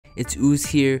it's Ooze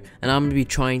here, and I'm going to be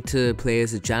trying to play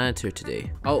as a janitor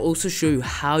today. I'll also show you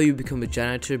how you become a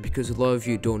janitor because a lot of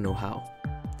you don't know how.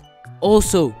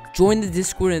 Also, join the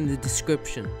Discord in the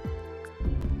description.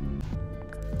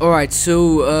 Alright,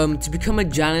 so to become a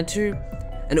janitor,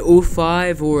 an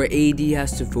 05 or AD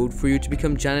has to vote for you to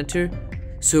become janitor.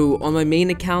 So on my main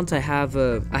account I have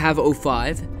a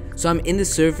 05. So I'm in the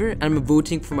server and I'm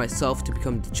voting for myself to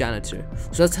become the janitor.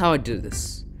 So that's how I did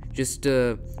this. Just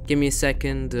give me a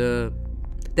second.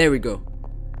 There we go.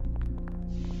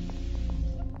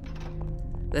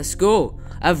 Let's go.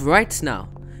 I have rights now.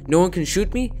 No one can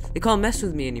shoot me. They can't mess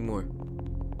with me anymore.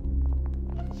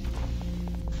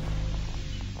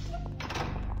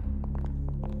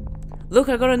 Look,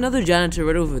 I got another janitor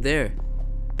right over there.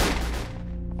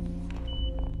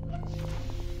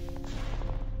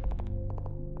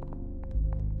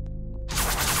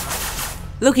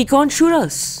 Look, he can't shoot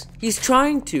us. He's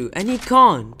trying to, and he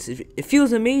can't. It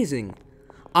feels amazing.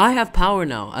 I have power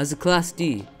now as a Class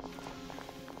D.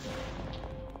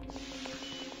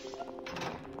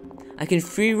 I can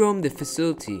free roam the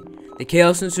facility. The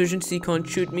Chaos Insurgency can't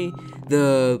shoot me.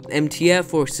 The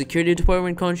MTF or Security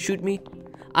Department can't shoot me.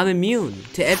 I'm immune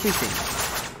to everything.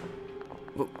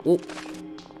 We're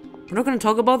not gonna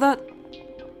talk about that?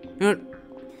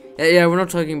 Yeah, we're not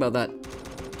talking about that.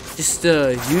 Just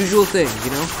a usual thing,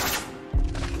 you know?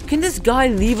 Can this guy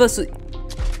leave us?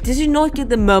 Did he not get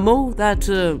the memo that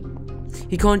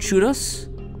he can't shoot us?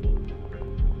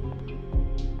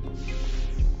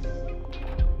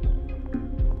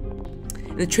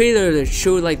 In the trailer, they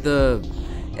showed like the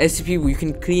SCP where you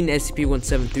can clean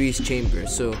SCP-173's chamber.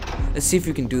 So let's see if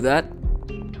we can do that.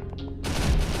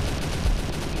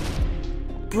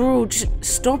 Bro, just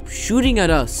stop shooting at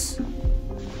us.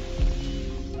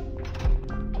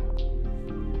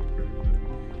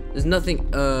 There's nothing,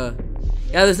 yeah,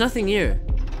 there's nothing here.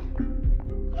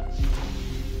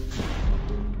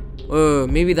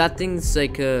 Maybe that thing's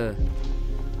like, no,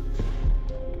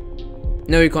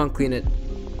 we can't clean it.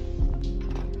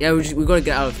 Yeah, we gotta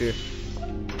get out of here.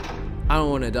 I don't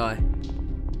wanna die.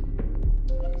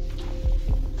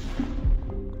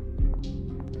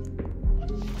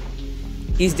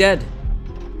 He's dead.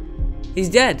 He's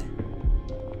dead.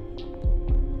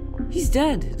 He's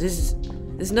dead.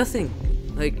 There's nothing.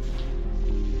 Like,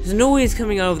 there's no way he's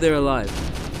coming out of there alive.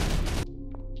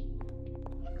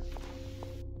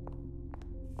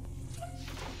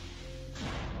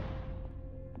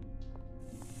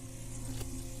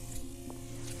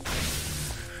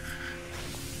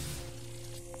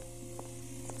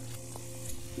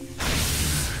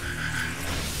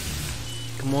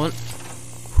 Come on.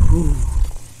 Whew.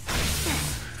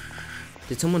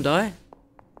 Did someone die?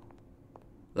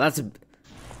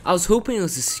 I was hoping it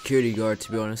was a security guard,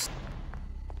 to be honest.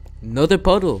 Another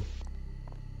puddle.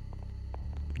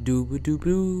 Dooba doo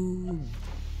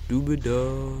dooba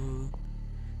da,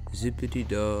 zippity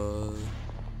da,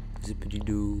 zippity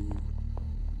doo.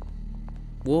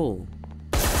 Whoa!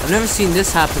 I've never seen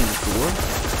this happen before.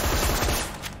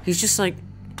 He's just like,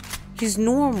 he's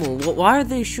normal. Why are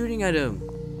they shooting at him?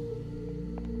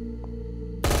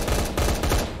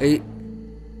 Hey.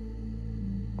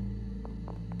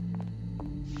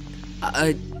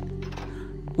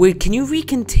 Wait, can you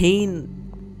recontain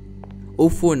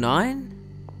 049?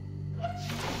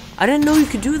 I didn't know you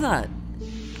could do that.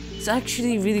 It's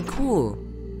actually really cool.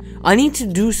 I need to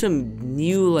do some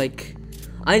new, like,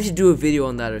 I need to do a video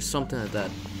on that or something like that.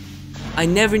 I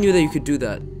never knew that you could do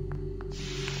that.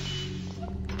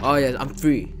 Oh yeah, I'm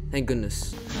free. Thank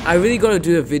goodness. I really gotta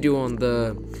do a video on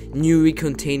the new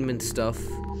recontainment stuff.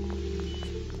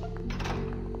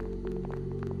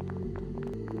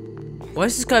 Why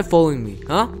is this guy following me?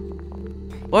 Huh?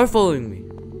 Why are you following me?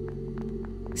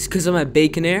 It's because of my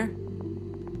bacon air?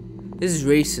 This is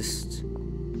racist.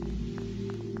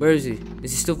 Where is he?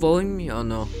 Is he still following me? Oh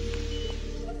no.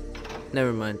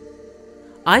 Never mind.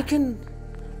 I can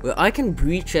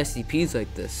breach SCPs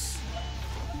like this.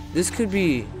 This could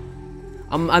be...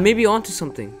 I may be onto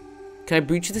something. Can I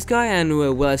breach this guy and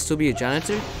will I still be a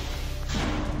janitor?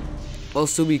 I'll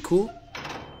still be cool?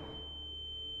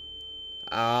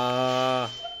 Oh.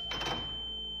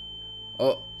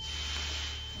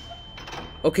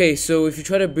 Okay, so if you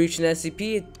try to breach an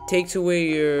SCP, it takes away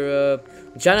your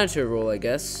janitor role, I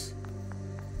guess.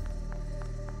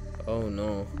 Oh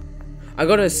no. I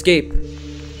gotta escape.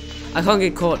 I can't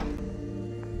get caught.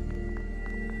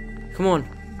 Come on.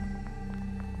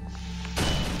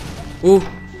 Ooh.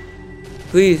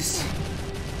 Please.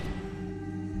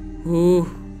 Ooh.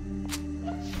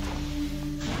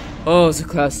 Oh, it was a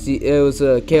Class D. It was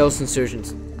a Chaos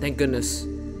Insurgent. Thank goodness.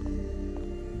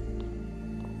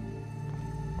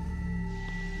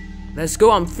 Let's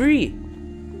go, I'm free.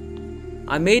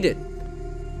 I made it.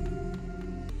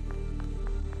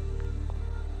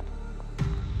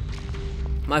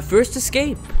 My first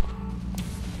escape.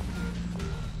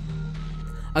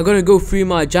 I'm gonna go free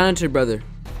my janitor brother.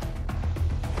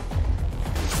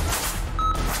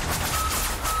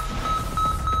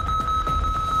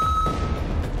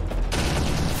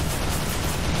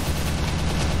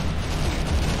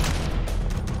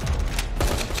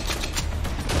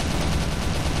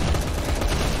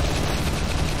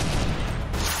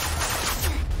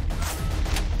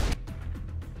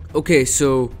 Okay,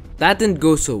 so that didn't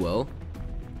go so well.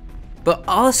 But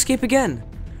I'll escape again.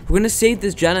 We're gonna save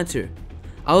this janitor.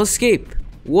 I'll escape.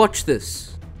 Watch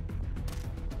this.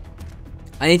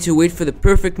 I need to wait for the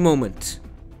perfect moment.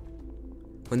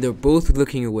 When they're both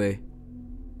looking away.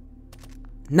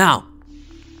 Now!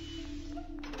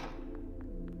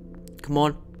 Come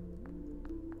on.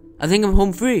 I think I'm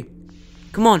home free.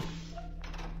 Come on.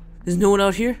 There's no one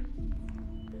out here?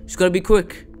 Just gotta be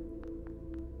quick.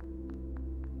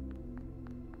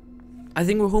 I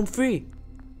think we're home free.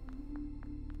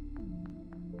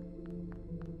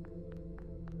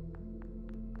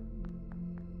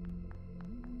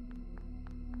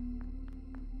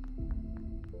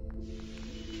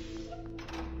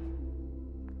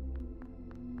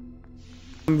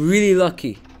 I'm really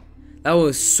lucky. That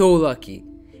was so lucky.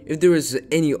 If there was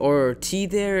any R or T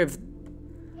there,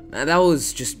 man, that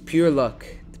was just pure luck.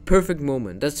 The perfect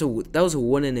moment. That was a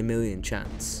 1 in a million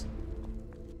chance.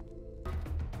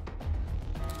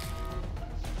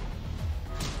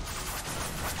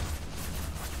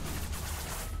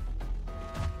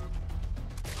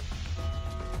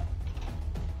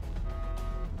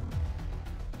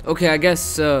 Okay, I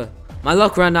guess my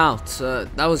luck ran out.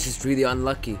 That was just really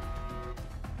unlucky.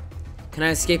 Can I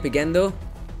escape again though?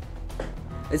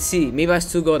 Let's see, maybe I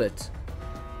still got it.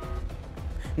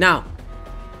 Now!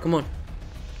 Come on.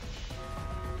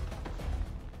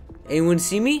 Anyone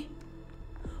see me?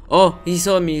 Oh, he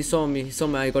saw me,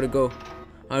 I gotta go.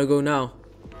 I gotta go now.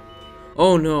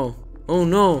 Oh no. Oh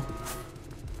no.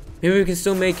 Maybe we can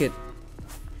still make it.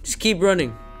 Just keep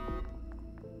running.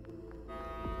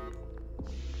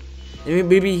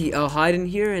 Maybe I'll hide in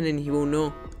here and then he won't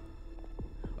know.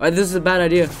 Alright, this is a bad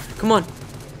idea. Come on.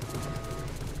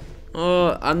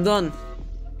 Oh, I'm done.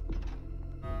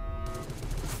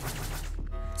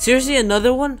 Seriously,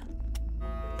 another one?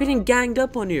 Getting ganged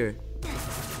up on here.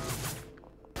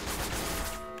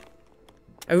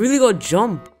 I really got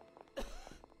jumped.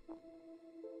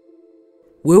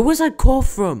 Where was I called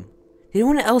from? Did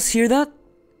anyone else hear that?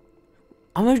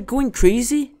 Am I going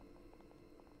crazy?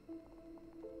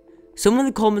 Someone in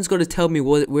the comments got to tell me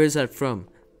where's that from.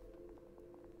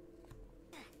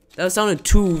 That sounded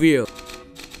too real.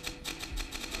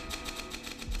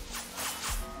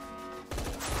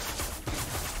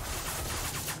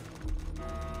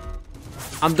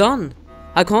 I'm done.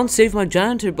 I can't save my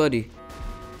janitor buddy.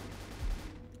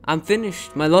 I'm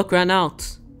finished. My luck ran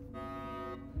out.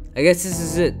 I guess this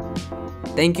is it.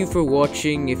 Thank you for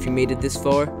watching. If you made it this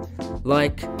far,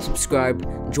 like,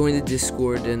 subscribe, join the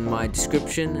Discord in my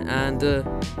description, and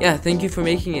yeah, thank you for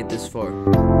making it this far.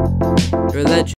 You're a legend.